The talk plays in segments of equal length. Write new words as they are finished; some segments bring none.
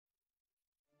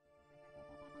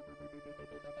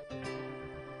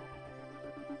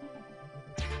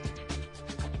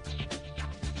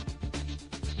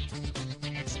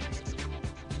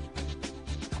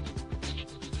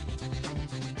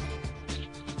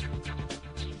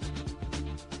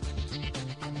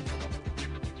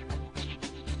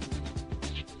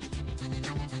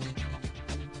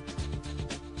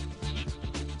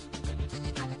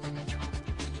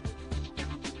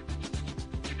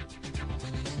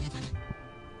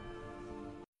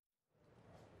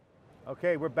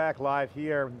Okay, we're back live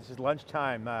here. This is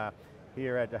lunchtime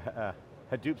here at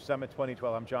Hadoop Summit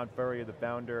 2012. I'm John Furrier, the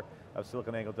founder of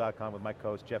SiliconANGLE.com with my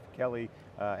co-host Jeff Kelly,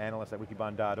 analyst at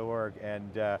wikibon.org.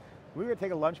 And we were going to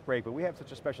take a lunch break, but we have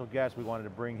such a special guest, we wanted to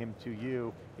bring him to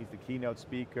you. He's the keynote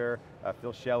speaker,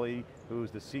 Phil Shelley,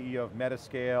 who's the CEO of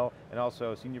Metascale, and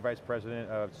also Senior Vice President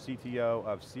of CTO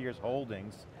of Sears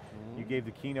Holdings. You gave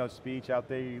the keynote speech out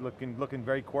there, you're looking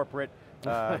very corporate.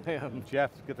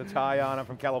 Jeff, got the tie on, I'm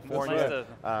from California.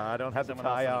 I don't have the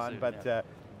tie on, but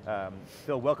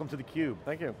Phil, welcome to theCUBE.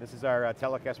 Thank you. This is our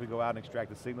telecast, we go out and extract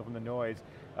the signal from the noise.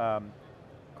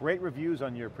 Great reviews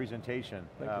on your presentation.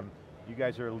 Thank you. You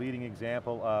guys are a leading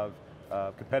example of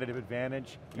competitive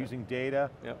advantage, using data.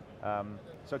 Yep.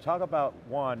 So talk about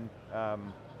one,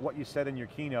 what you said in your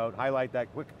keynote, highlight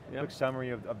that quick summary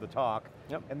of the talk,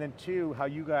 and then two, how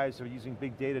you guys are using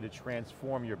big data to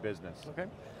transform your business. Okay.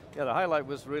 Yeah, the highlight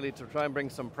was really to try and bring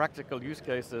some practical use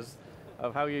cases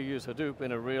of how you use Hadoop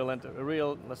in a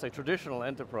real, let's say, traditional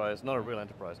enterprise, not a real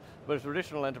enterprise, but a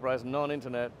traditional enterprise,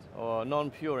 non-internet or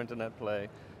non-pure internet play,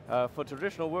 for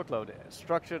traditional workload,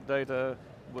 structured data,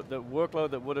 the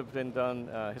workload that would have been done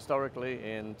historically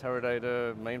in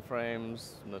Teradata,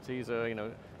 mainframes,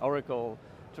 Netezza, Oracle,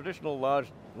 traditional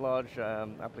large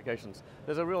applications.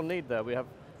 There's a real need there. We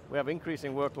have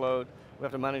increasing workload. We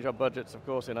have to manage our budgets, of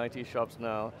course, in IT shops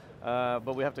now,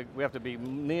 but we have to be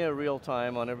near real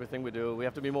time on everything we do. We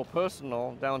have to be more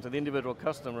personal, down to the individual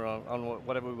customer on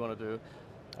whatever we want to do.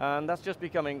 And that's just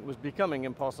was becoming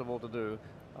impossible to do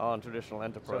on traditional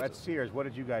enterprises. So at Sears, what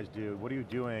did you guys do? What are you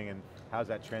doing, and how's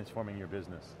that transforming your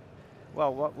business?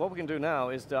 Well, what we can do now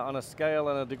is on a scale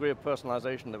and a degree of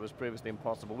personalization that was previously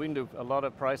impossible. We can do a lot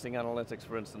of pricing analytics,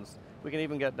 for instance. We can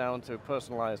even get down to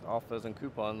personalized offers and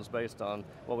coupons based on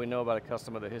what we know about a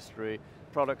customer, the history,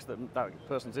 products that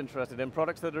person's interested in,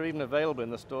 products that are even available in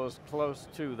the stores close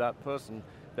to that person,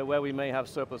 that where we may have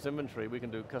surplus inventory, we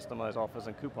can do customized offers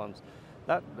and coupons.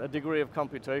 That degree of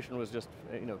computation was just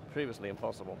previously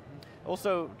impossible.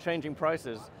 Also, changing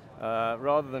prices.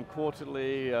 Rather than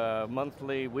quarterly,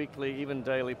 monthly, weekly, even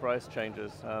daily price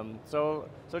changes. So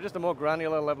just a more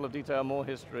granular level of detail, more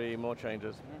history, more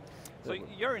changes. So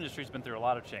your industry's been through a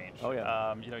lot of change. Oh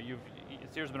yeah.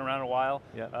 Sears has been around a while,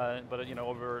 yeah. But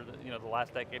over the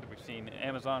last decade, we've seen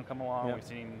Amazon come along, yeah. We've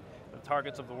seen the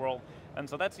Targets of the world, and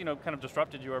so that's kind of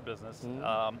disrupted your business.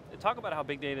 Talk about how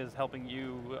big data is helping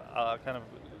you kind of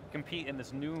compete in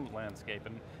this new landscape,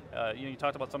 and you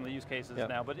talked about some of the use cases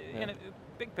now, but in a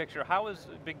big picture, how is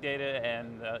big data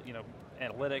and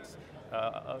analytics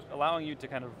allowing you to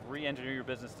kind of re-engineer your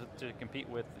business to compete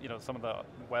with some of the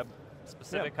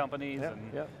web-specific companies?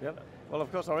 Well, of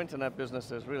course, our internet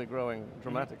business is really growing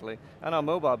dramatically, and our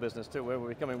mobile business too, where we're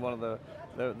becoming one of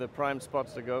the prime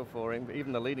spots to go for,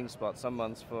 even the leading spot some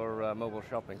months for mobile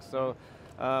shopping. So.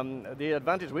 The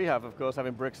advantage we have, of course,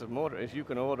 having bricks and mortar, is you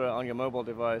can order on your mobile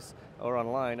device or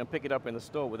online and pick it up in the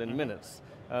store within minutes.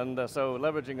 And so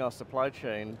leveraging our supply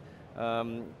chain,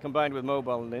 combined with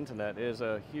mobile and internet, is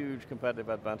a huge competitive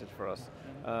advantage for us.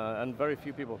 And very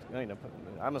few people,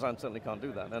 Amazon certainly can't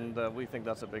do that, and we think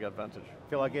that's a big advantage.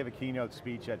 Phil, I gave a keynote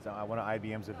speech at one of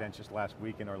IBM's events just last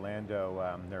week in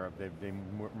Orlando. They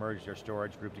merged their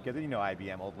storage group together. You know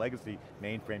IBM, old legacy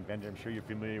mainframe vendor. I'm sure you're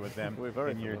familiar with them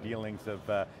in your dealings of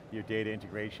your data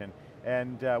integration.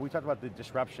 And we talked about the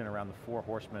disruption around the four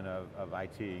horsemen of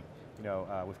IT.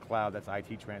 With cloud, that's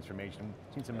IT transformation.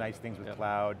 Seen some nice things with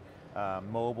cloud.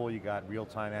 Mobile, you got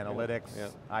real-time analytics,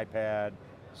 iPad.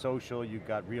 Social, you've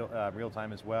got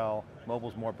real-time as well.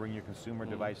 Mobile's more bring your consumer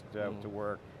device to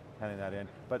work, handing that in.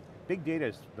 But big data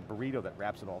is the burrito that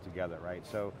wraps it all together, right?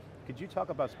 So could you talk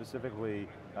about specifically,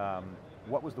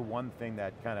 what was the one thing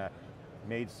that kind of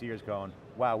made Sears going,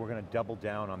 wow, we're going to double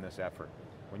down on this effort?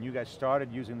 When you guys started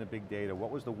using the big data,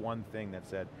 what was the one thing that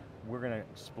said, we're going to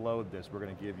explode this, we're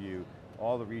going to give you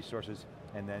all the resources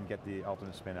and then get the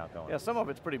ultimate spin out going? Yeah, some of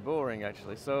it's pretty boring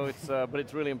actually, so it's, but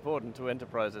it's really important to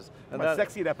enterprises. And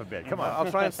sexy it up a bit, come on. I'll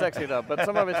try and sexy it up, but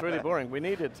some of it's really boring. We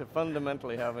needed to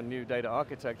fundamentally have a new data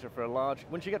architecture for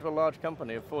once you get to a large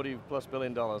company of $40+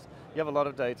 billion, you have a lot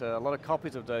of data, a lot of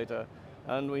copies of data,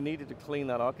 and we needed to clean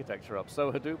that architecture up.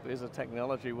 So Hadoop is a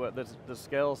technology where the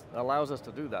scales allows us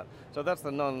to do that. So that's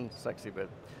the non-sexy bit.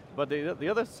 But the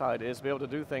other side is to be able to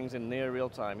do things in near real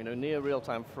time, near real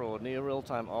time fraud, near real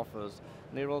time offers,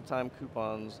 near real time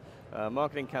coupons,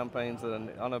 marketing campaigns that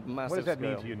are on a massive scale. What does that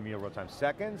mean to you in near real time?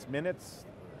 Seconds, minutes?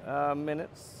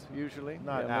 Minutes, usually.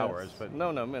 Not hours, minutes. but...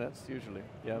 No, minutes, usually.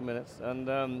 Yeah, minutes.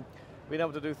 And being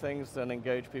able to do things and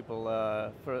engage people.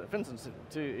 For instance,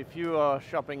 if you are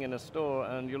shopping in a store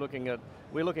and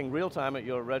we're looking real time at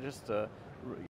your register,